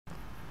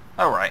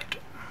Alright,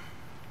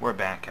 we're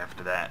back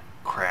after that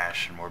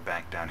crash, and we're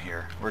back down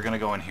here. We're gonna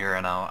go in here,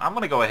 and I'm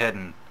gonna go ahead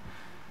and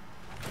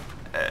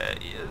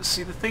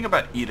see, the thing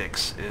about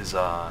edicts is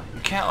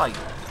you can't, like,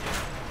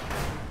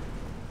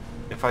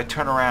 if I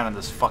turn around in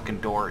this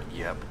fucking door,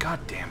 yep,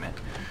 god damn it.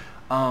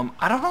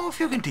 I don't know if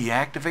you can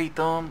deactivate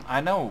them.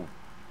 I know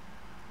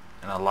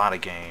in a lot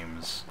of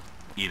games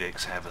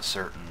edicts have a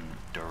certain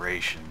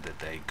duration that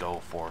they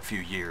go for, a few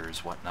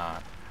years,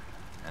 whatnot,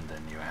 and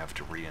then you have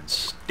to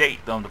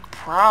reinstate them. The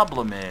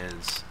problem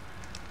is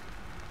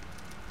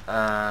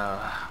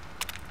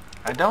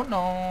I don't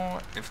know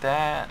if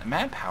that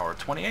manpower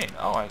 28.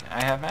 Oh,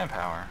 I have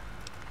manpower.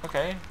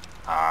 Okay.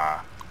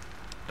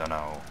 Don't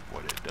know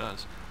what it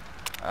does.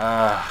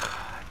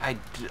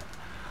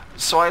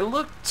 So I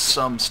looked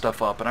some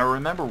stuff up, and I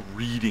remember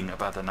reading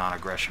about the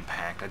non-aggression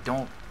pact. I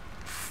don't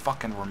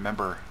fucking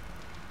remember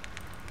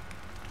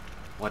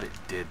what it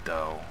did,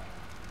 though.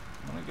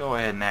 I'm gonna go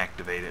ahead and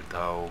activate it,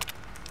 though.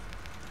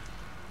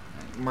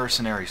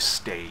 Mercenary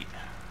state.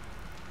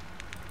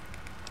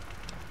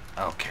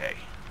 Okay.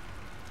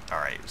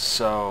 Alright,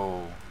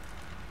 so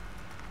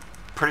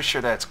pretty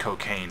sure that's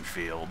cocaine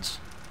fields.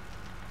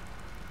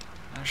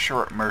 Not sure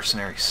what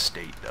mercenary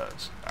state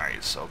does.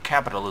 Alright, so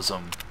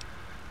capitalism.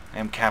 I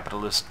am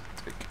capitalistic.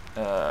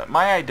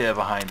 My idea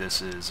behind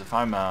this is if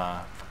I'm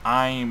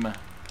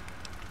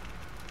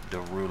the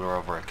ruler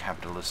over a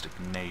capitalistic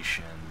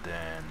nation,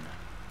 then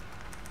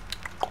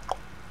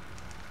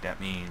that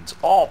means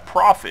all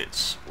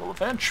profits will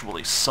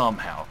eventually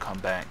somehow come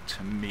back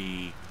to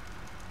me.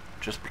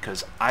 Just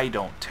because I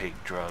don't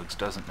take drugs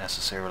doesn't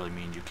necessarily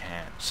mean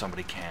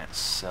somebody can't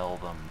sell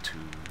them to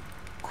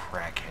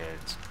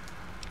crackheads.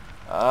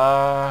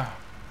 I'm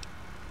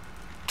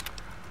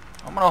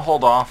gonna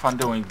hold off on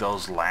doing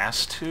those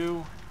last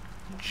two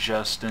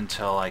just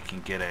until I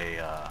can get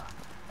a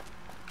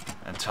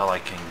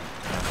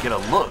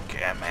look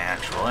at my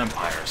actual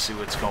empire, see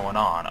what's going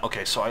on.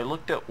 Okay, so I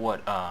looked at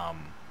what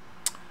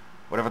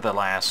whatever the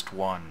last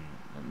one,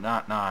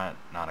 not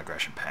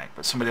aggression pact,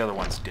 but some of the other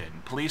ones did.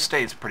 And police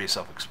state's pretty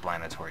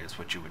self-explanatory. It's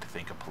what you would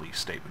think a police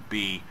state would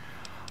be.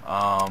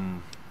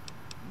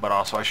 But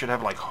also I should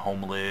have like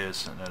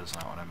homeless, and that is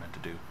not what I meant to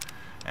do.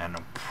 And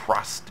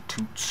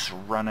prostitutes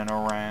running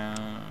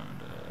around.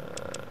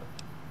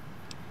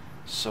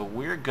 So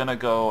we're gonna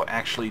go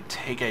actually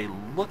take a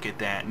look at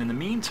that, and in the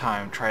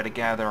meantime try to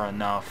gather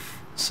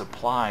enough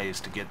supplies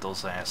to get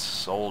those last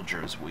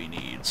soldiers we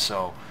need.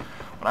 So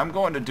what I'm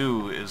going to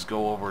do is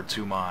go over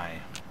to my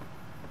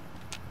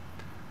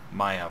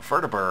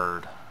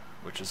vertibird,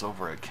 which is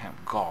over at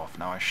Camp Golf.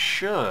 Now I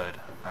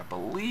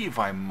believe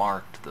I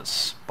marked the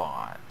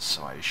spot,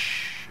 so I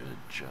should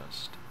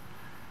just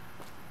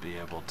be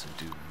able to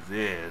do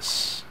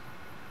this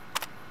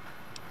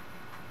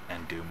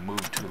and do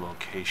move to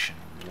location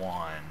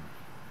 1.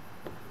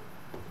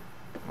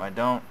 If I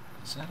don't,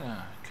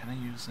 can I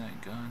use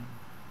that gun?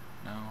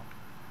 No,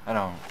 I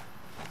don't.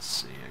 Let's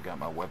see, I got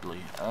my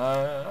Webley.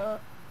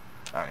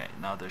 Okay,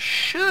 now this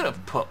should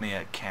have put me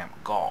at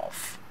Camp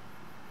Golf.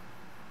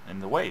 In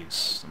the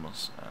wastes, the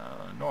most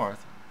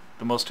north.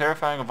 The most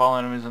terrifying of all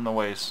enemies in the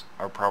wastes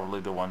are probably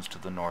the ones to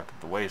the north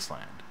of the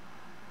wasteland.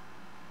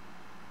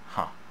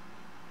 Huh.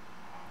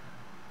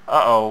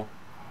 Uh-oh.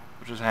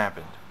 What just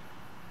happened?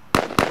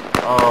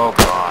 Oh,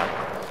 God.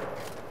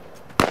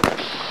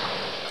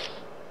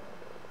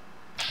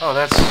 Oh,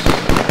 that's...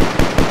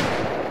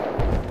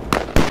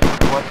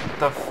 What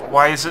the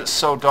why is it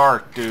so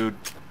dark, dude?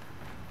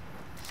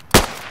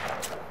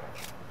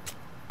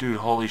 Dude,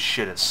 holy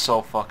shit, it's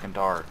so fucking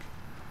dark.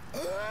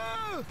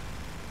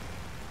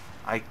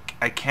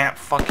 I can't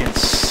fucking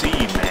see,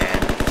 man.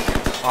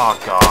 Oh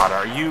God,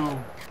 are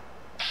you...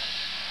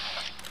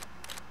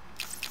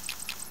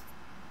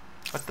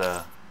 What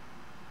the...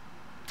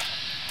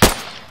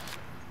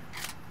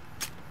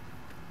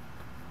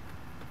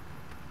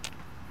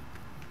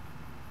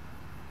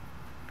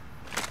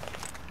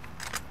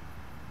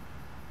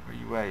 Where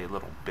you at, you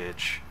little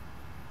bitch?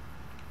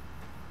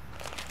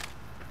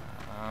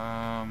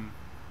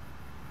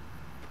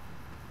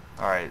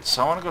 Alright,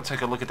 so I want to go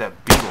take a look at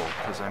that beetle,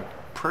 because I'm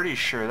pretty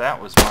sure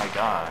that was my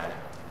guy.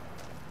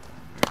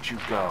 Where'd you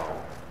go?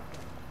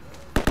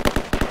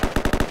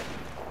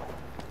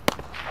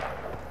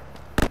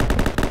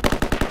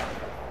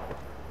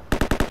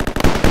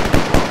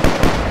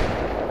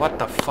 What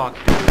the fuck,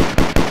 dude?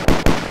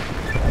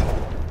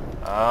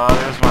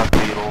 There's my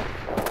beetle.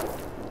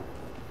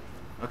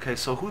 Okay,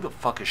 so who the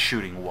fuck is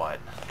shooting what?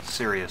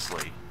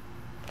 Seriously.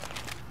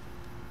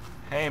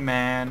 Hey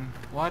man,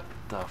 what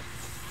the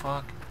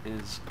fuck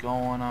is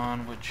going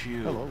on with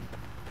you? Hello.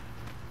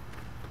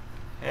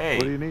 Hey.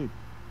 What do you need?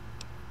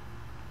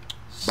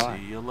 Bye.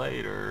 See you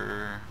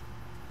later.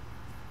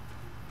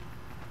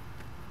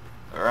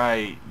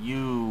 Alright,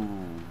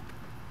 you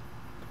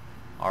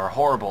are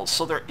horrible.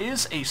 So there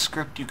is a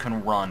script you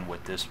can run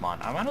with this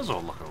mod. I might as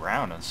well look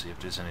around and see if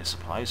there's any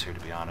supplies here, to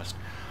be honest.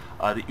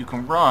 That you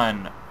can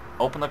run,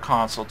 open the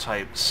console,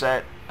 type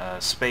set,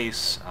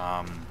 space,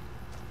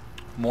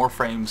 more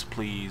frames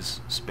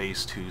please,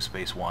 space 2,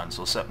 space 1.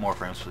 So set more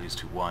frames please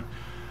to 1.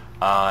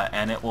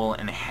 and it will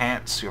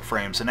enhance your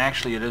frames. And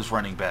actually, it is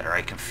running better.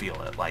 I can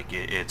feel it. Like,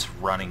 it's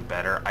running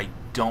better. I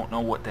don't know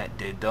what that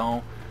did,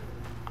 though.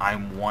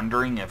 I'm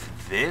wondering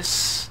if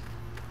this,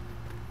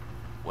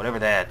 whatever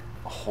that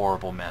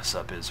horrible mess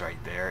up is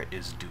right there,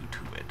 is due to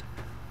it.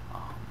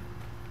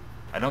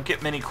 I don't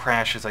get many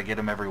crashes. I get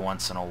them every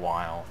once in a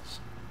while.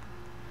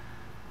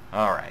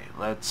 Alright,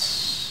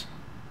 let's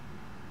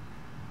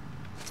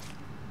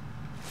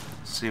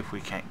see if we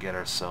can't get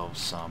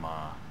ourselves some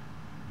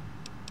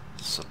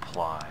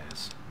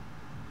supplies.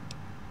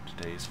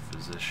 Today's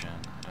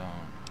physician. I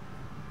don't...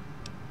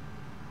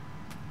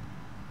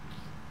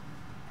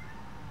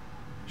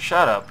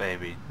 Shut up,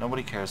 baby.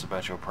 Nobody cares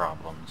about your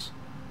problems.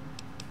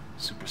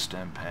 Super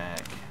stem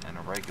pack and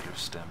a regular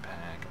stem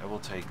pack. I will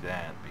take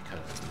that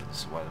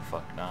because why the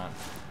fuck not?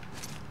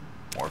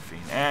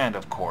 Morphine and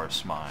of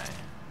course my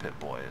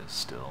Pip-Boy is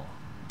still.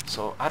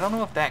 So I don't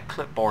know if that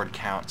clipboard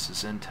counts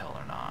as intel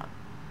or not.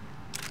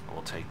 I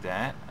will take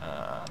that.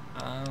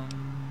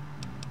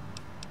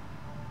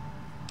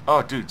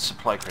 Oh dude,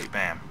 supply crate,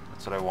 bam.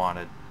 That's what I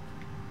wanted.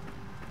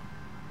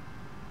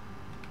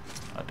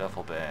 A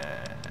duffel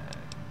bag.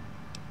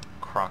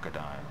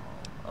 Crocodile.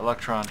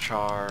 Electron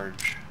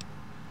charge.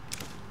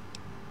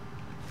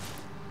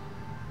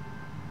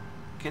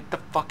 Get the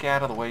fuck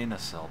out of the way,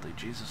 Naseldi.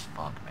 Jesus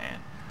fuck, man.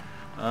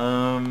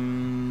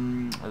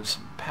 There's a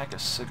pack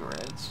of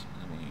cigarettes.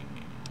 Let me...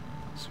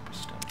 Super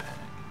stem pack.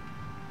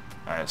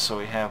 Alright, so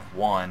we have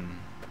one...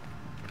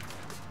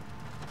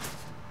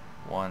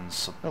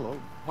 Hello.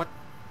 What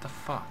the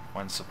fuck?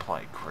 One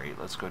supply crate.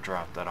 Let's go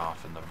drop that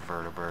off in the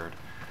vertibird.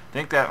 I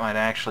think that might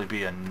actually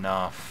be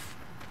enough.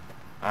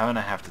 I'm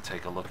gonna have to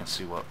take a look and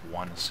see what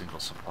one single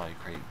supply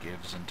crate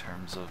gives in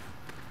terms of...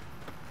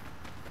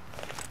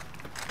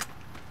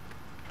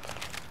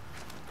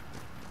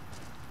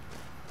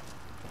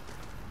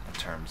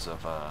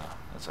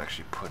 let's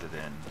actually put it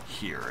in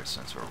here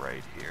since we're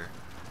right here.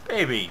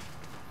 Baby!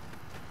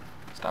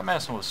 Stop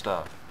messing with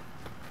stuff.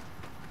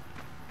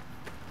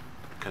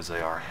 Because they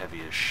are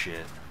heavy as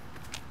shit.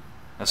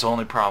 That's the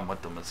only problem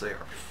with them is they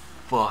are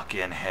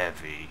fucking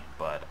heavy.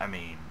 But, I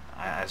mean,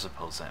 I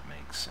suppose that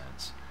makes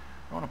sense.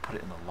 I don't want to put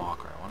it in the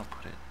locker. I want to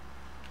put it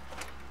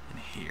in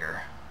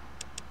here.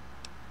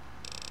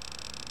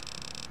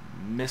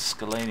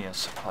 Miscellaneous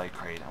supply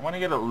crate. I want to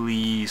get at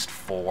least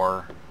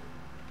 4.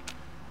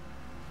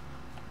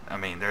 I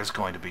mean, there's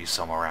going to be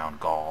some around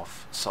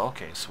golf. So,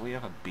 okay, so we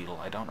have a beetle.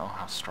 I don't know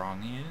how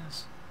strong he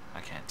is. I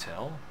can't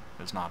tell.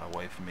 There's not a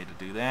way for me to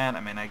do that. I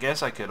mean, I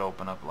guess I could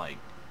open up, like,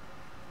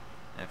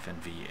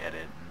 FNV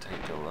edit and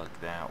take a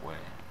look that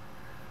way.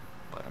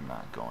 But I'm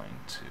not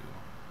going to.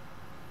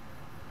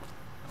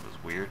 That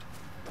was weird.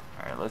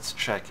 Alright, let's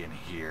check in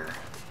here.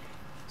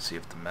 See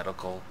if the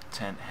medical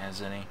tent has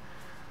any.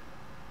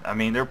 I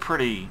mean, they're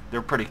pretty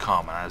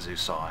common. As you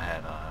saw, I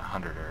had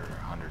 100 or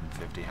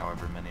 150,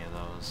 however many of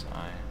those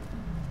I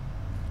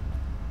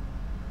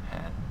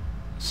had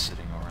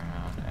sitting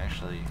around.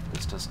 Actually,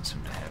 this doesn't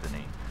seem to have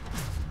any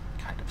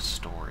kind of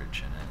storage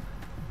in it.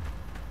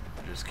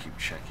 I'll just keep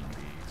checking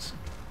these.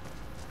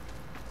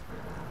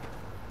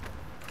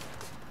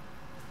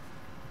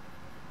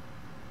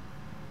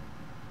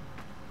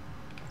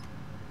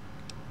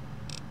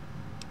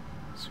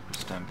 Super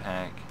stem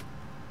pack.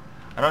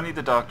 I don't need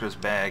the doctor's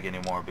bag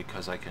anymore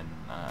because I can,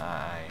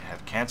 I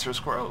have cancerous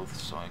growth,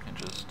 so I can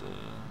just,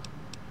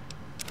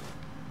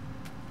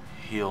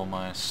 heal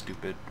my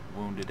stupid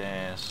wounded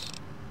ass.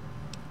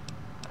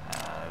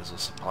 There's a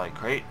supply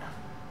crate.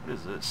 What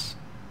is this?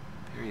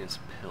 Various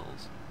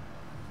pills.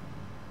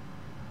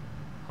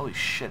 Holy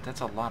shit,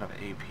 that's a lot of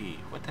AP.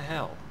 What the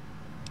hell?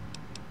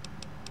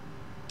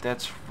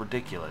 That's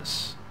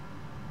ridiculous.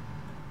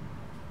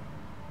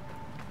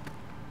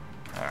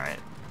 Alright,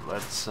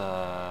 let's,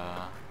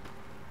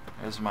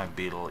 there's my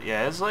beetle.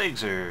 Yeah, his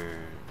legs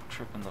are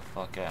tripping the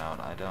fuck out.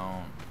 I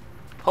don't...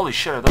 Holy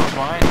shit, are those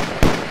mine?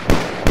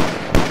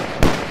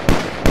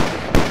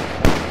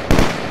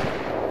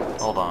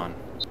 Hold on.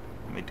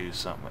 Let me do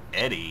something with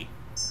Eddie.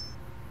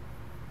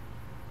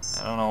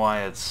 I don't know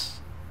why it's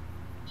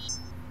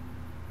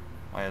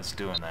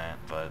doing that,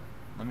 but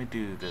let me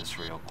do this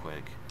real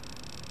quick.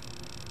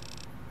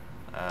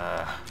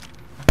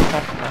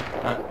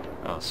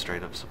 Oh,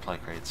 straight up supply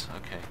crates.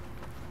 Okay.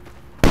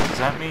 Does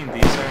that mean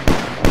these are...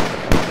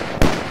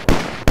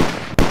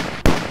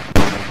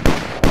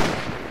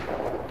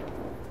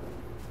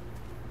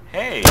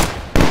 Hey!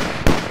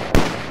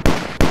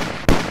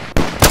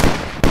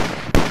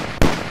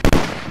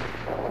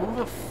 Who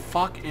the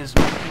fuck is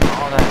making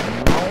all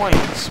that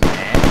noise,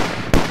 man?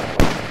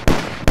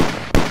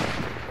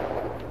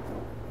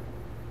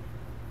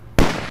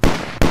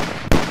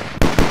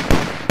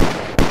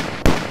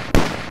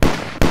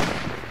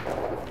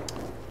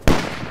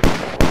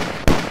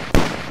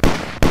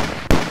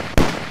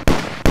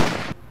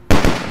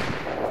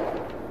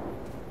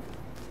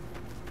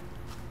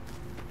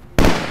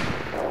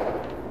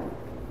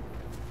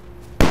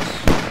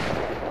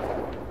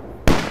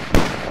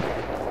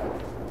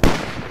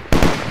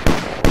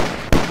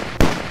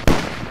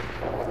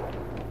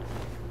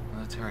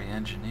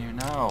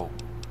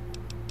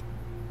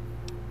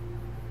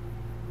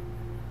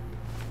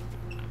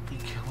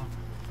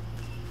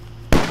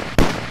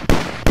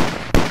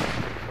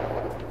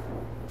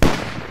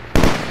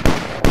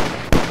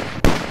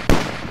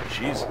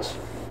 Jesus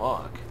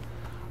fuck.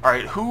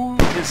 Alright, who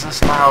is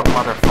this loud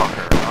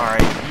motherfucker?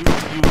 Alright,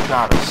 you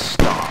gotta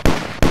stop.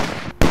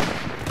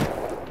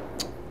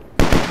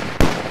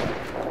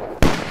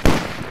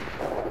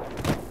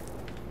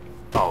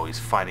 Oh, he's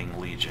fighting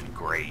Legion.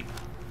 Great.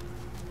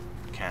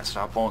 Can't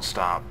stop, won't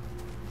stop.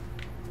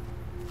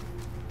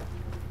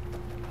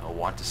 I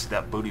want to see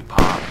that booty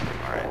pop.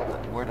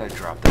 Alright, where'd I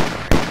drop that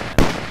crate?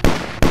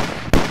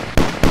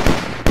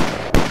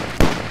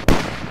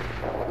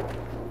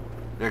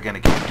 They're gonna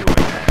keep doing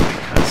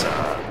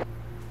that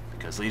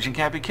because Legion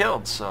can't be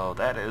killed, so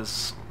that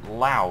is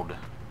loud.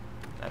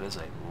 That is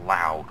a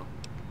loud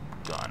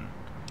gun.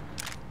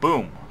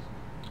 Boom.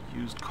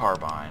 Used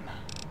carbine.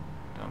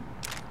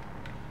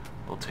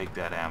 We'll take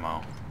that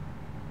ammo.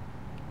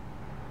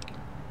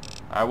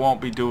 I won't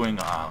be doing,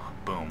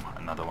 boom,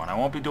 another one. I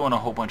won't be doing a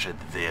whole bunch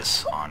of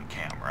this on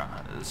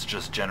camera. It's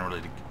just generally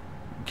to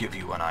give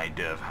you an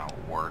idea of how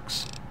it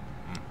works.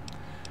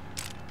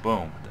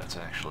 Boom, that's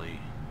actually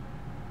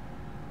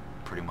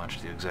pretty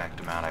much the exact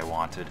amount I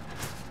wanted.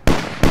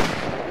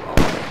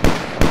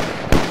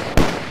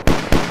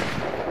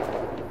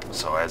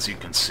 So as you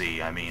can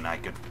see, I mean, I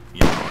could, you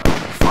know,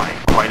 find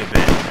quite a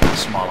bit in a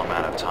small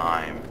amount of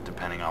time,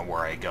 depending on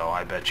where I go.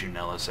 I bet you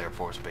Nellis Air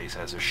Force Base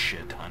has a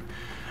shit ton.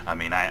 I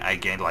mean, I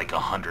gained like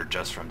 100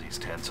 just from these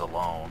tents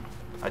alone.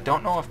 I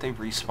don't know if they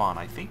respawn.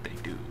 I think they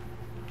do.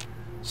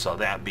 So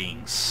that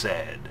being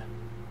said,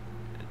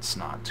 it's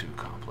not too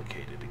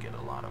complicated to get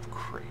a lot of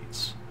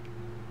crates.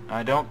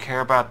 I don't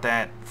care about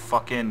that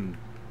fucking...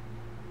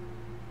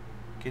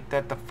 Get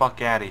that the fuck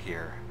out of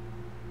here.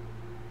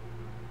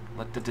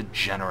 Let the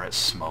degenerates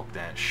smoke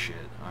that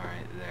shit.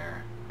 Alright,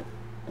 there.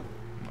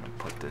 I'm gonna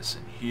put this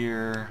in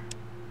here.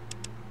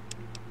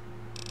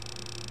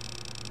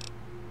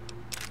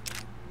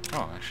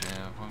 Oh, actually,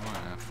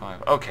 I have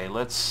 5. Okay,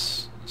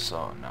 let's...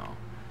 So, no.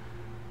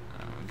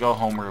 Go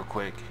home real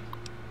quick.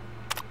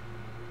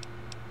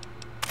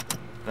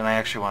 Then I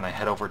actually want to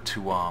head over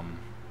to, I'm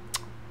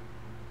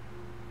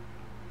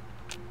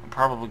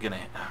probably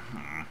gonna...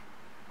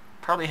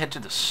 probably head to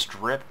the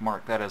strip,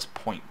 mark that as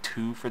point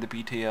 2 for the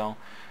BTL,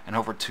 and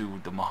over to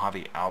the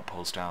Mojave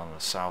Outpost down in the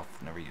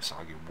south, never you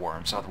soggy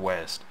warm,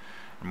 southwest,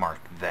 and mark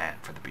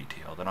that for the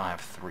BTL. Then I'll have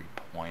 3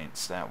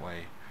 points that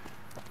way.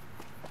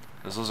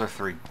 Because those are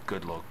 3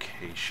 good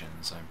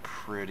locations, I'm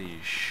pretty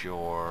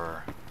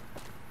sure.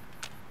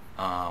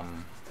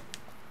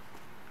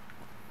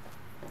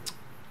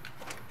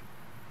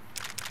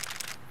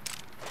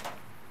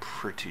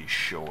 Pretty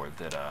sure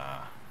that,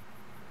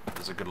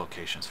 those are good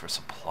locations for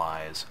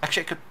supplies.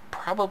 Actually, I could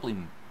probably...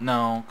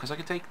 No, because I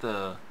could take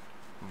the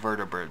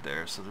vertebrate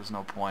there, so there's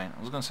no point.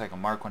 I was going to say I can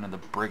mark one in the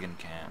brigand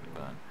camp,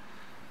 but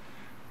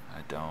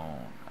I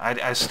don't.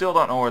 I still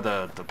don't know where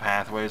the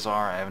pathways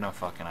are. I have no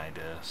fucking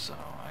idea, so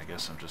I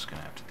guess I'm just going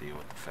to have to deal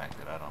with the fact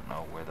that I don't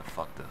know where the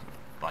fuck the,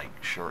 like,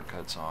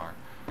 shortcuts are.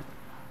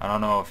 I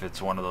don't know if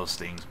it's one of those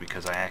things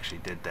because I actually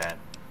did that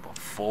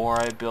before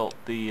I built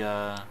the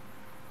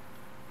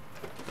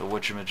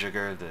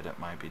whatchamajigger, that it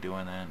might be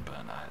doing that, but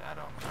I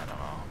don't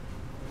know.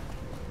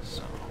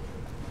 So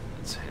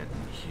let's hit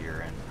in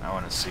here, and I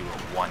want to see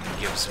what 1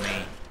 gives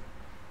me.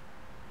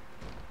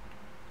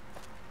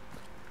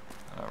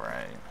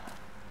 Alright.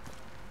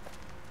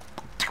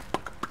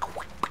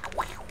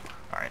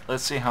 Alright,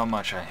 let's see how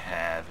much I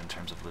have in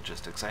terms of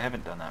logistics. I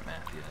haven't done that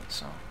math yet,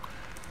 so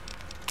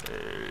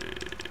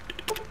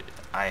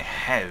I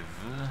have,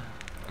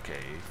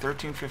 okay,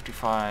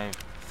 1355,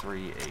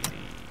 380.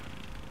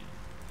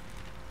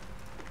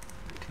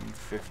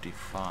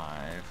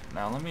 1355.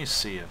 Now let me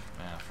see if,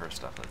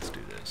 first off, let's do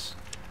this.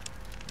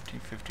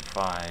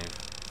 1355,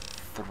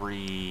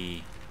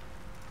 3.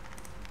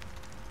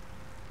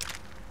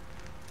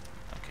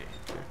 Okay,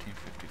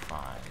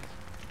 1355.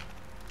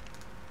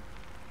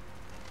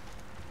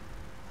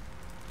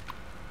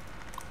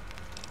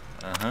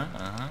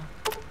 Uh-huh.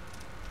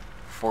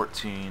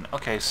 14.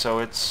 Okay, so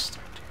it's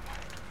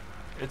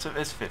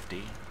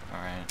 50. All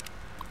right.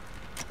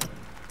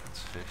 It's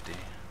 50.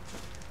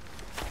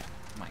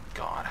 My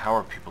God, how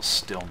are people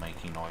still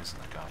making noise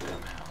in the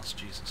goddamn house?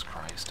 Jesus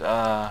Christ.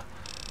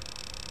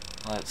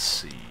 Let's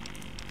see.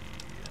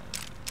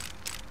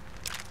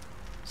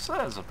 So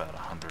that's about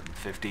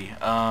 150.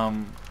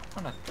 I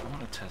wanna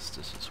test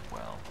this as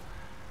well.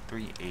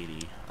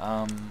 380.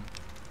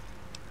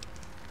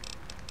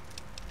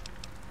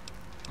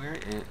 Where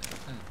is?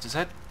 Does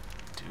that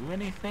do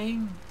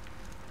anything?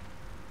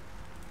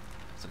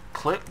 It's a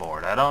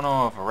clipboard. I don't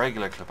know if a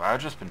regular clipboard.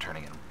 I've just been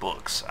turning in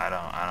books. I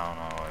don't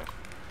know if.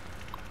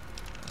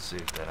 Let's see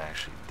if that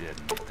actually did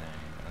anything.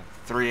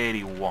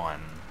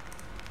 381.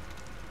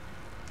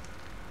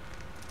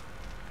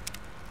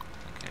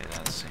 Okay,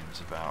 that seems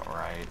about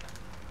right.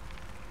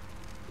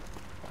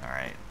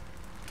 Alright.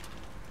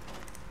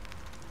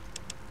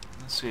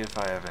 Let's see if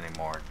I have any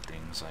more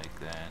things like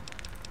that.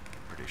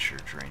 Pretty sure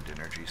drained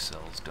energy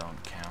cells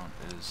don't count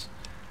as...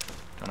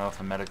 Don't know if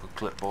a medical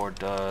clipboard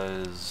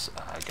does.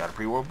 I got a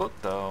pre-war book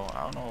though.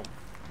 I don't know.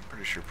 I'm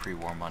pretty sure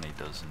pre-war money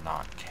does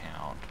not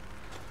count.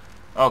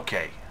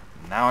 Okay.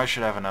 Now I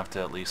should have enough to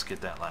at least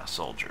get that last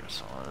soldier.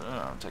 So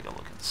I'll take a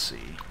look and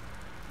see.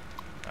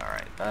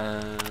 Alright,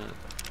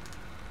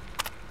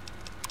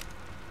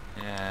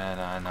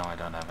 yeah, I know I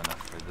don't have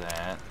enough for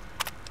that.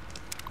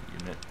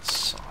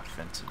 Units,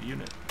 offensive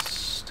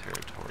units,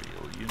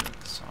 territorial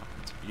units,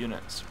 offensive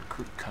units,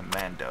 recruit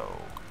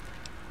commando.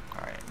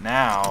 Alright,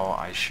 now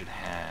I should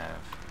have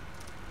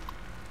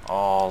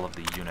all of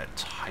the unit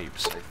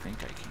types I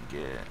think I can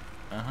get.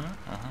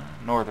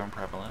 Northern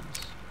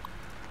prevalence.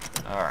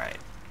 Alright.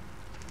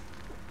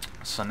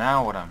 So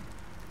now what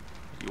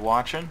you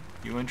watching?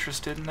 You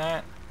interested in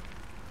that?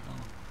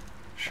 Oh,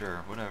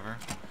 sure, whatever.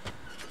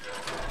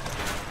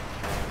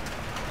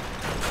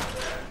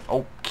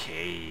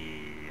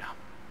 Okay.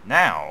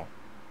 Now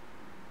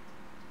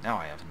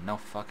I have no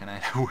fucking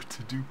idea what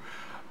to do.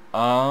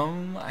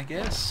 I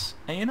guess.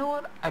 And you know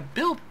what? I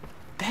built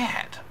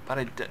that,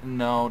 but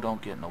no,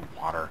 don't get in the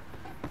water.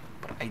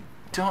 But I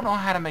don't know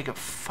how to make a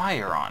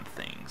fire on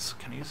things.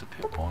 Can I use a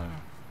pit boy?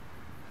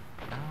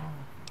 No.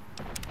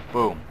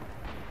 Boom.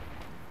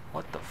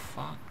 What the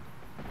fuck?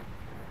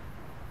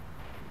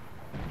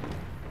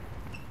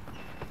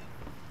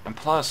 And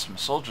plus, my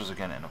soldiers are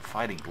getting in a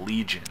fighting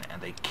legion,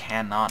 and they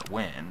cannot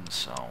win.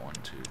 So 1,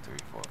 2, 3,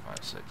 4,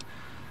 5, 6.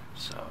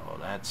 So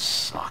that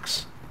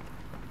sucks.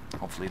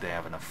 Hopefully they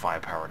have enough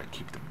firepower to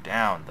keep them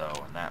down,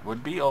 though, and that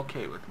would be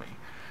okay with me.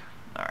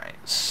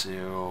 Alright,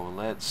 so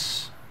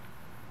let's...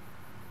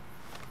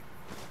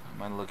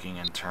 Am I looking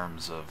in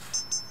terms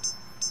of...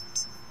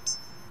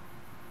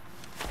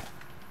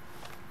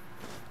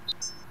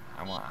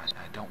 I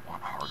don't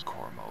want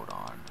hardcore mode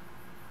on.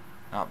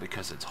 Not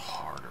because it's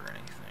hard or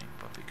anything,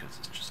 but because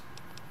it's just...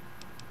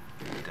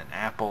 Eat an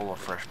apple, a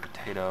fresh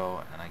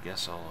potato, and I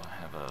guess I'll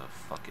have a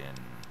fucking...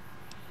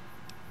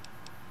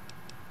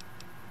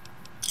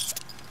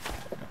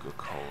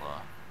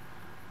 Coca-Cola.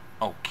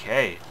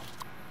 Okay.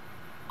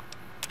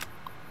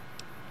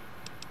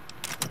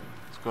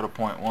 Let's go to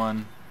point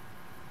 1.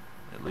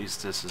 At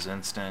least this is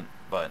instant,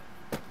 but...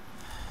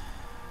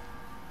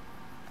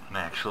 And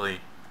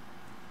actually...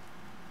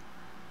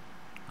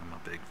 I'm a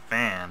big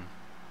fan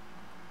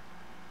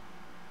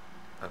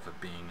of it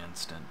being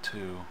instant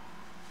too.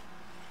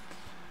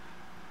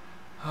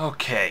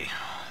 Okay,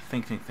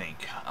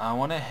 think. I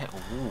want to hit.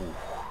 Ooh.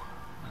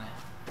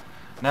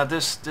 Now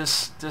this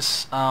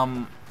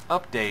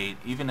update,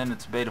 even in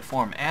its beta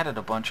form, added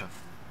a bunch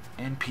of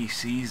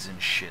NPCs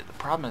and shit. The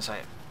problem is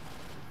I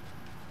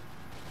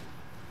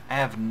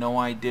have no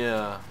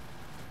idea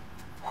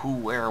who,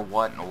 where,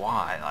 what, and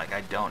why. Like,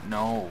 I don't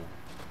know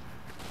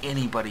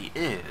anybody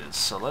is.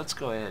 So let's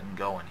go ahead and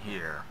go in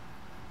here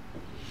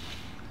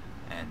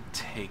and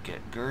take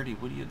it. Gertie,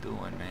 what are you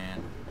doing,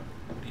 man?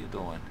 What are you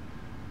doing?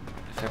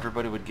 If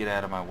everybody would get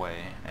out of my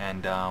way.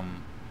 And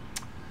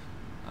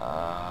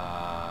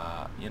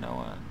you know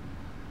what?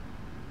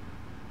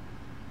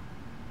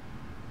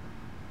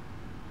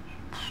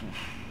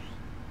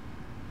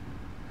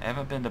 I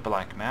haven't been to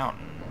Black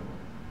Mountain.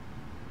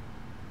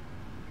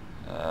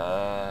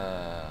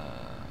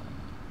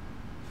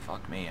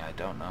 Fuck me, I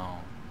don't know.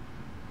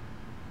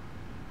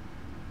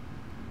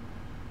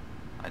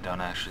 I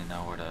don't actually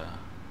know where to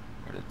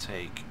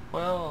take.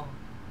 Well,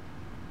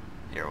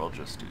 here, we'll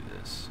just do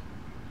this.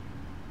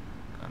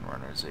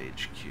 Gunrunners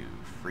HQ,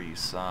 free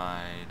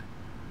side,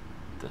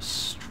 the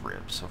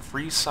strip. So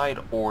free side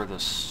or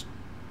the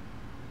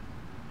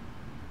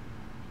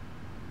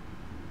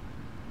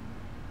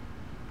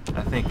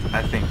I think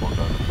we'll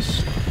go to the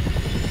strip.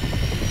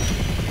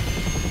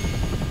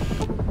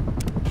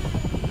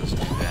 Just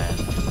do that.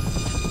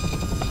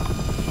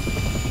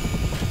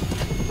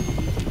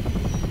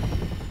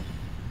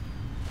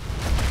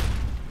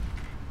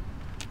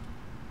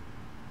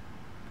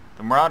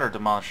 The Marauder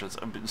demolishes,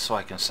 so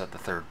I can set the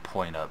third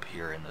point up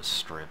here in this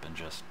strip and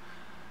just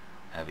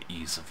have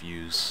ease of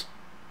use.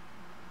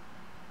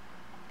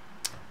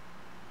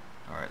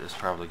 Alright, there's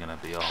probably going to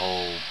be a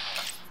whole...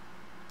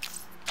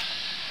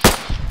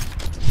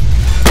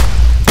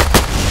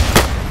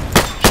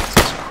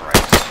 Jesus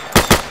Christ.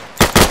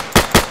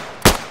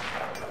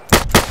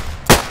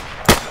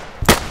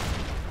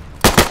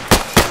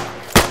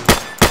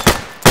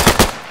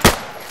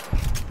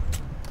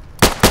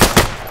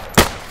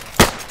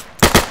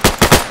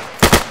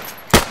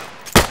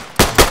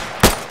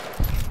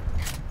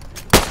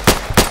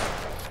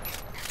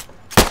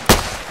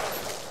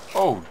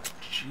 Oh,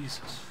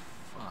 Jesus,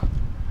 fuck.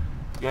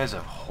 You guys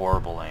have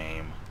horrible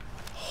aim.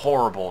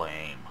 Horrible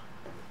aim.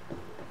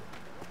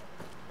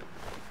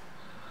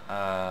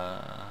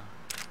 I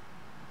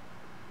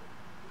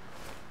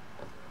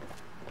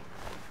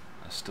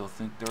still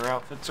think their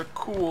outfits are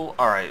cool.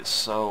 Alright,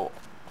 so...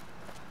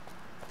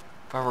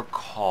 If I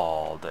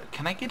recall...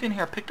 Can I get in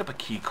here? I picked up a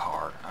key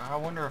card. I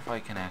wonder if I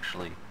can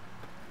actually...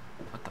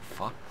 What the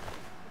fuck?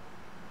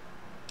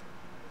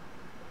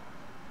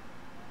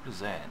 What is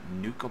that?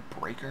 Nuka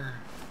breaker?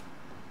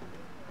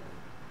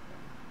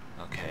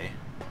 Okay.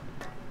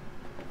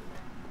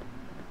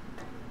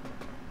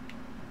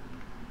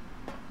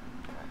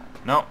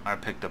 No, I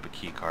picked up a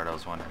key card. I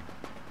was wondering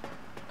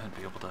I'd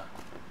be able to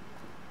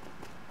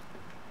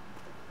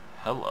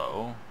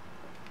Hello.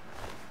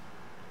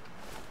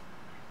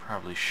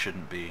 Probably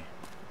shouldn't be.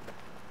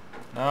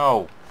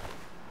 No!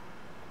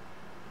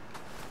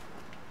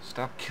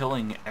 Stop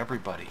killing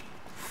everybody.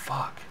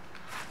 Fuck.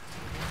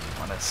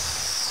 Wanna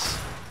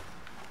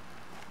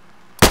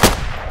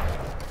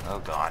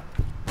oh god.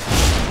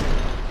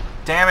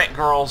 Damn it,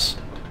 girls!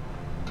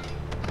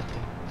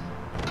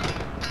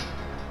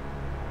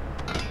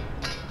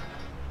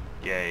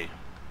 Yay.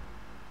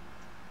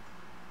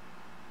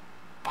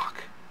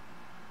 Fuck.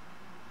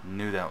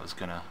 Knew that was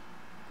gonna...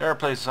 There are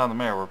places on the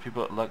mirror where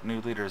people elect new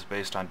leaders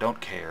based on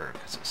don't care,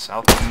 because it's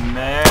South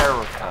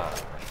America.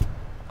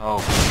 Oh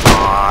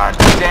god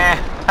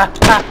damn.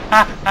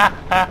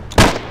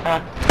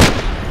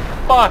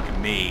 Fuck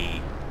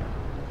me.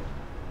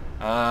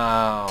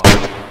 Oh.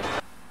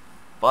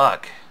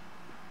 Fuck.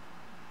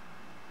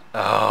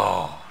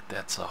 Oh,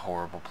 that's a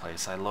horrible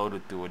place. I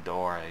loaded through a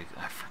door.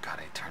 I forgot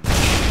I turned it.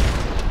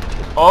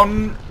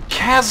 Oh,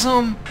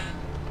 chasm.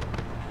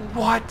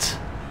 What?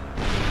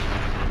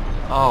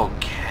 Oh,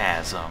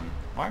 chasm.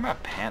 Why are my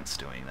pants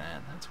doing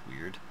that? That's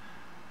weird.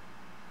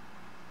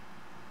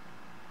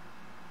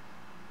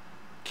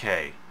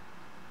 Okay.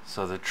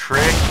 So the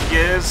trick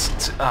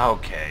is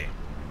okay.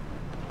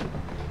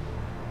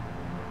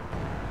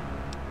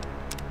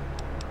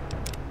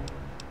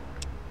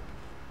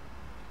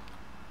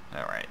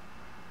 Alright.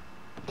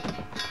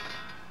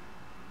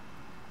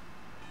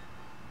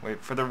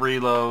 Wait for the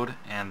reload,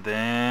 and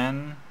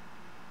then...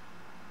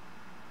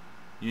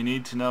 You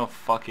need to know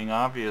fucking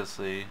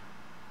obviously.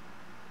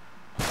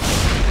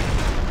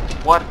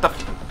 What the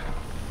f...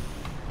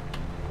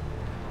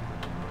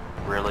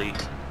 Really?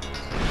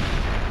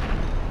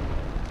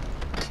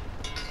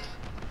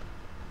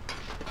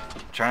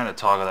 Trying to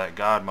toggle that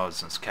god mode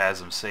since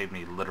Chasm saved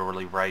me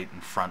literally right in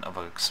front of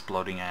an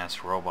exploding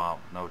ass robot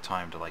with no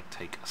time to like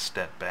take a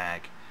step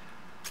back.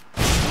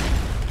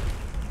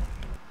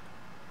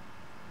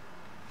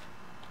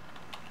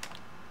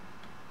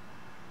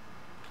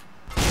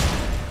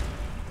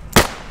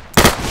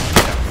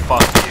 Yeah,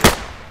 fuck you.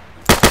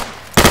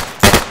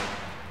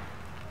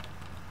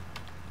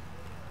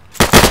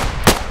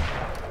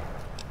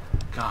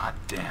 God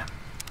damn.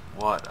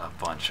 What a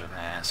bunch of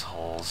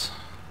assholes.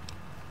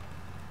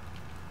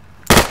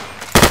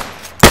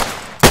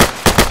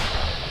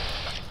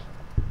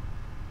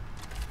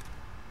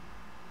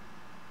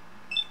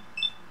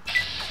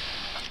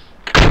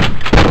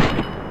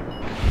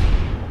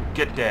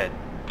 Get dead.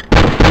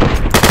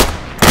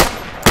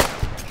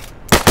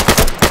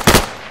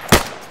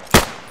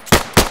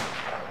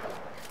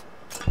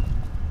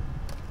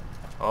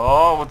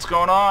 Oh, what's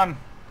going on?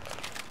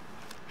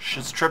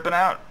 Shit's tripping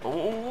out.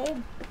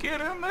 Oh,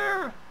 get in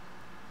there.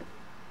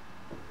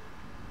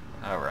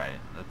 Alright,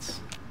 that's...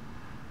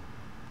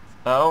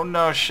 Oh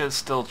no, shit's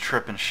still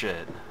tripping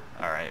shit.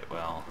 Alright,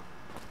 well...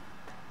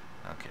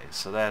 Okay,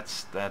 so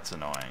that's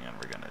annoying, and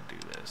we're gonna do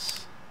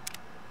this.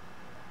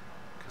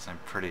 Because I'm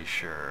pretty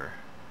sure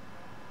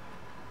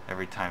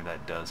every time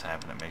that does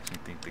happen, it makes me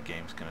think the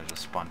game's gonna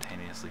just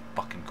spontaneously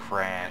fucking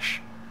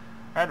crash.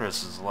 Rad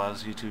resistance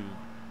allows you to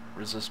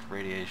resist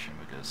radiation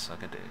because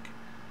suck a dick.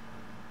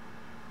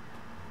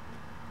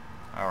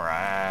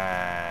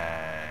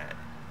 Alright.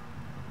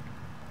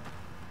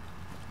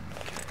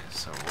 Okay,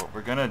 so what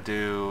we're gonna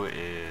do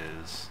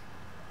is...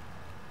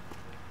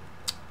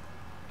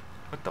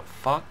 What the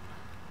fuck?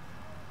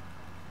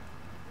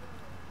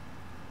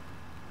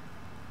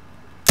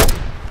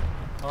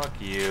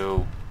 Fuck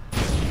you.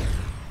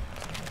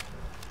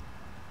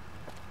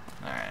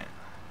 Alright.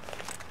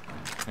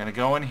 I'm gonna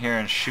go in here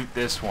and shoot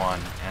this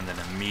one and then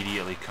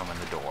immediately come in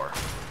the door.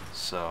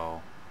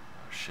 So...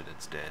 Oh shit,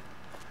 it's dead.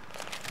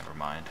 Never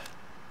mind.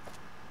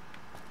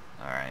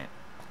 Alright.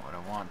 What I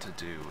want to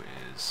do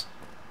is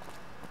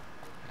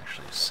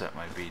actually set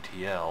my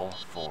BTL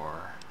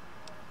for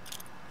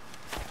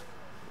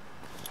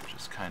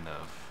just kind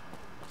of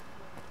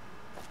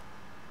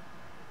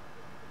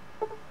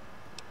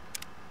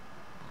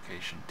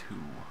location 2.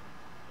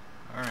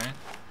 Alright.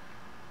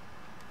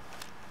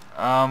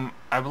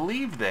 I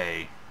believe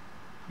they...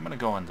 I'm gonna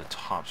go in the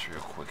tops real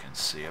quick and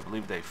see. I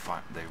believe they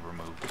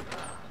removed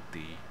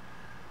the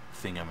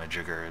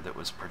thingamajigger that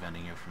was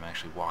preventing you from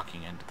actually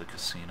walking into the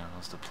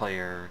casinos. The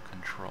player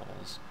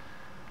controls.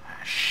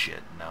 Ah,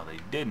 shit. No, they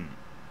didn't.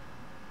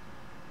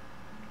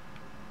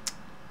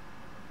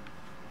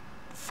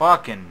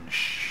 Fucking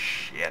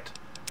shit.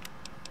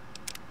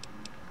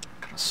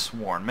 Could have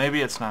sworn.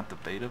 Maybe it's not the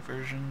beta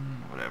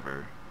version.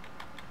 Whatever.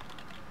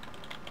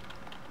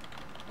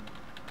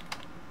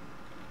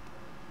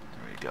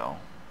 There we go.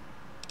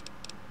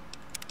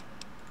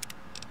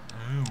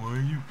 Why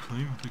are you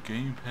playing with the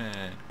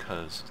gamepad?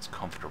 'Cause it's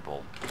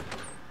comfortable.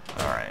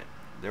 Alright.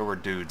 There were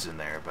dudes in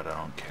there, but I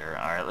don't care.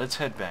 Alright, let's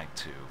head back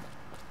to...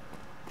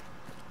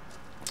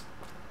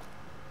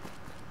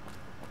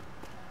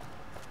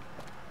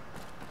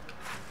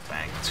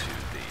 Back to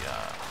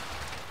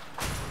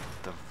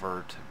the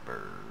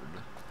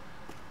vertibird.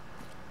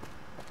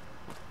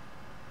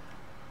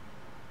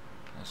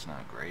 That's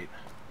not great.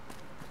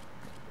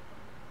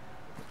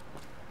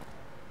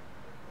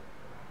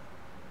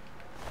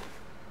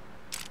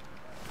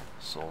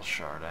 Soul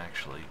shard,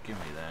 actually. Give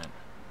me that.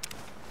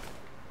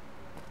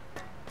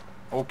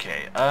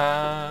 Okay,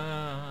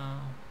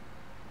 I'm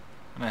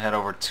gonna head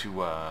over to,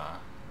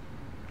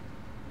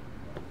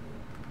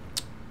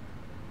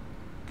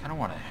 kinda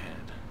wanna head.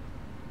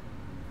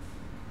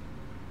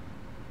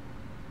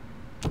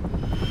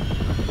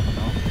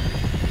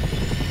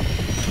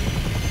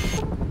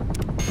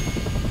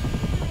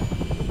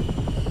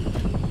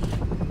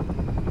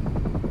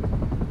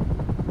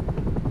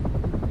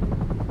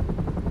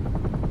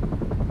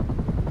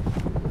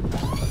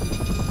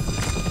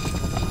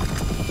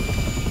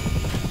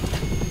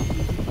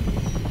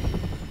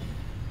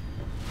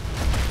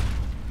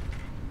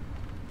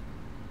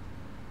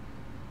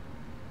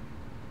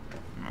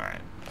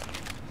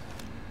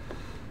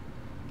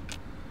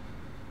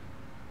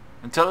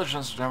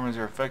 Intelligence determines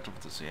your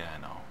effectiveness. Yeah,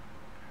 I know.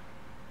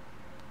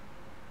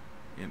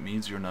 It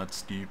means you're not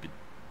stupid.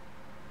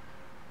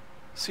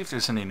 See if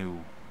there's any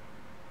new...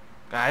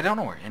 I don't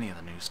know where any of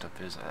the new stuff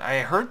is.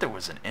 I heard there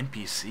was an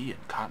NPC in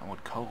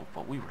Cottonwood Cove,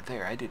 but we were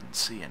there. I didn't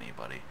see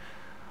anybody.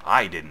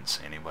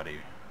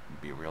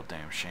 It'd be a real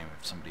damn shame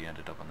if somebody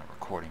ended up on the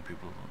recording.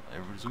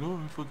 Everybody's like,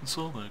 oh, I fucking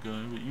saw that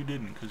guy, but you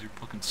didn't because you're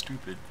fucking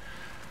stupid.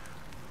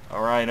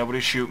 Alright,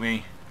 nobody shoot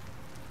me.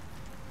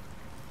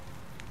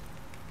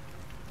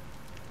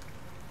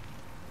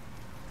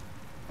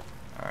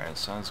 Alright,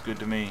 sounds good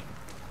to me.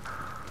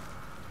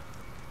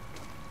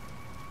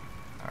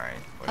 Alright,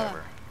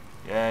 whatever.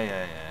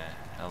 Yeah.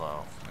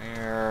 Hello.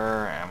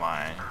 Where am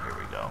I? Here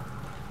we go.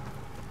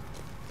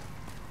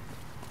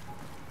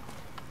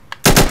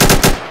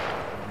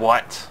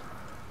 What?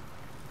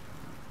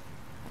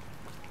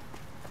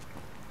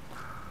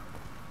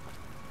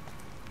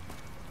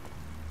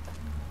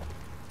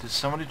 Did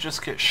somebody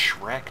just get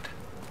Shrek'd?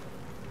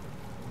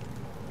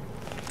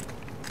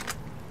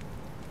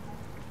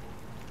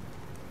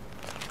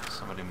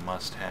 Somebody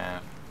must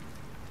have.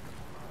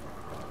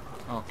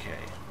 Okay.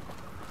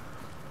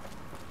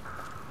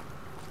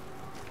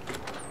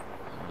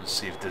 Let's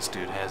see if this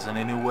dude has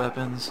any new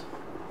weapons.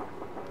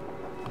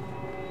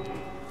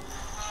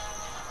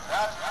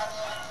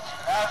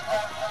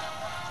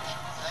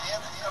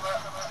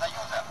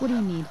 What do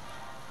you need?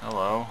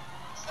 Hello.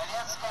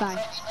 Bye.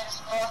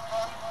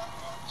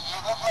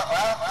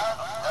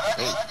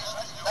 Hey.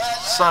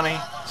 Sonny,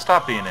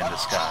 stop being in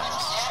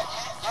disguise.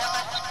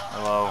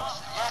 Hello.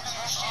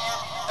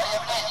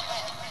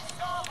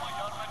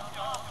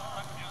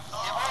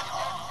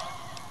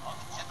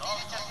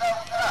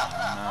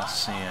 I'm not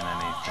seeing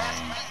anything.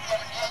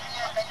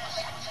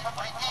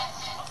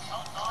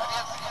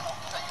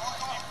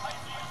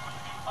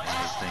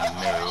 Anything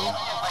new?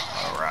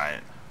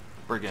 Alright.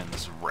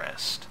 Brigand's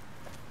Rest.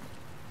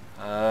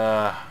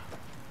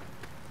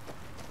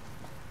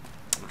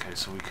 Okay,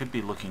 so we could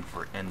be looking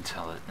for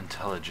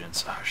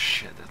intelligence. Oh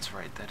shit, that's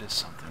right. That is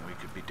something we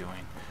could be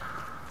doing.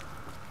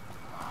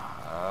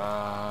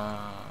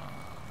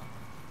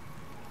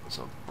 There's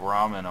a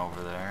Brahmin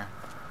over there.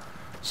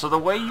 So the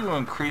way you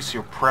increase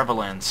your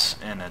prevalence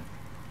in a...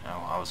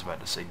 Oh, I was about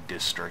to say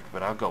district,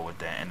 but I'll go with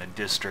that. In a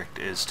district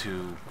is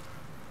to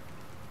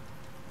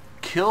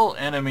kill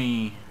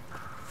enemy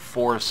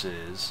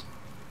forces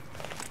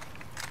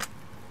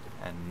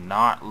and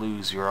not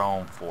lose your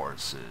own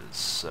forces.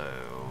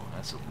 So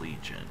that's a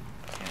legion.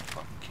 Can't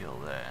fucking kill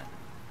that.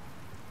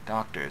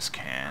 Doctors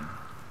can.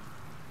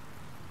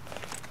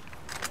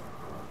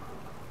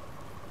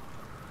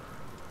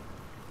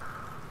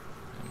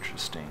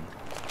 Interesting.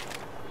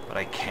 But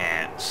I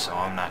can't, so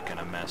I'm not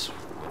gonna mess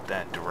with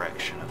that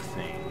direction of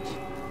things.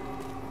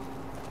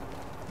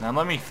 Now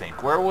let me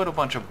think. Where would a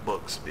bunch of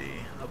books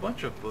be? A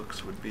bunch of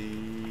books would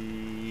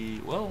be...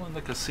 well, in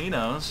the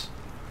casinos.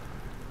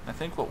 I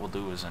think what we'll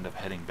do is end up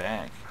heading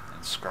back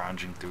and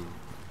scrounging through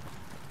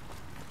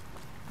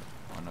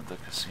one of the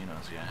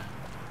casinos, yeah.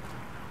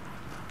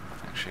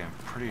 Actually, I'm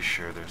pretty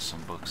sure there's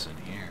some books in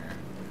here.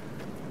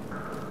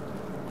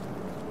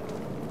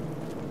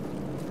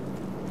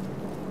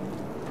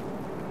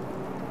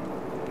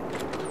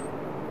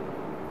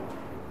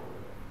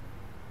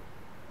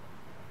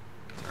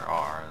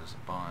 There's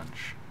a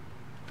bunch.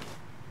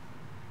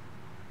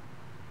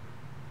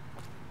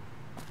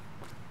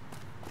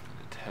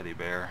 The teddy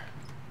bear.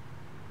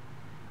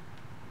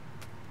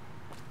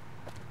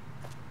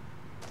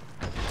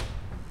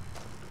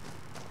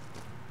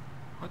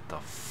 What the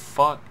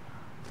fuck?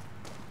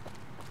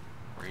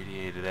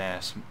 Radiated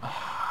ass.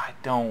 I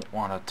don't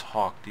want to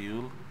talk to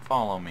you.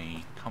 Follow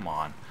me. Come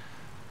on.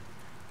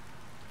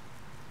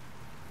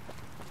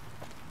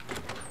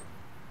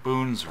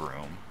 Boone's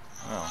room.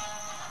 Oh.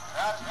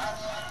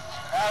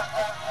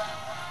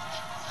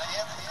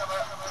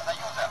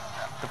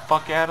 Get the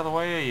fuck out of the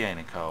way,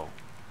 Yannico.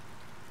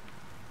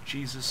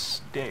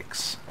 Jesus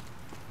dicks.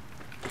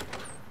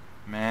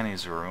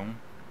 Manny's room.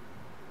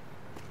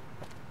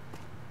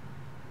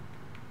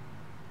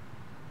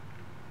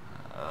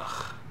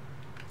 Ugh.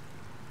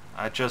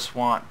 I just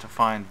want to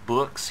find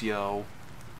books, yo.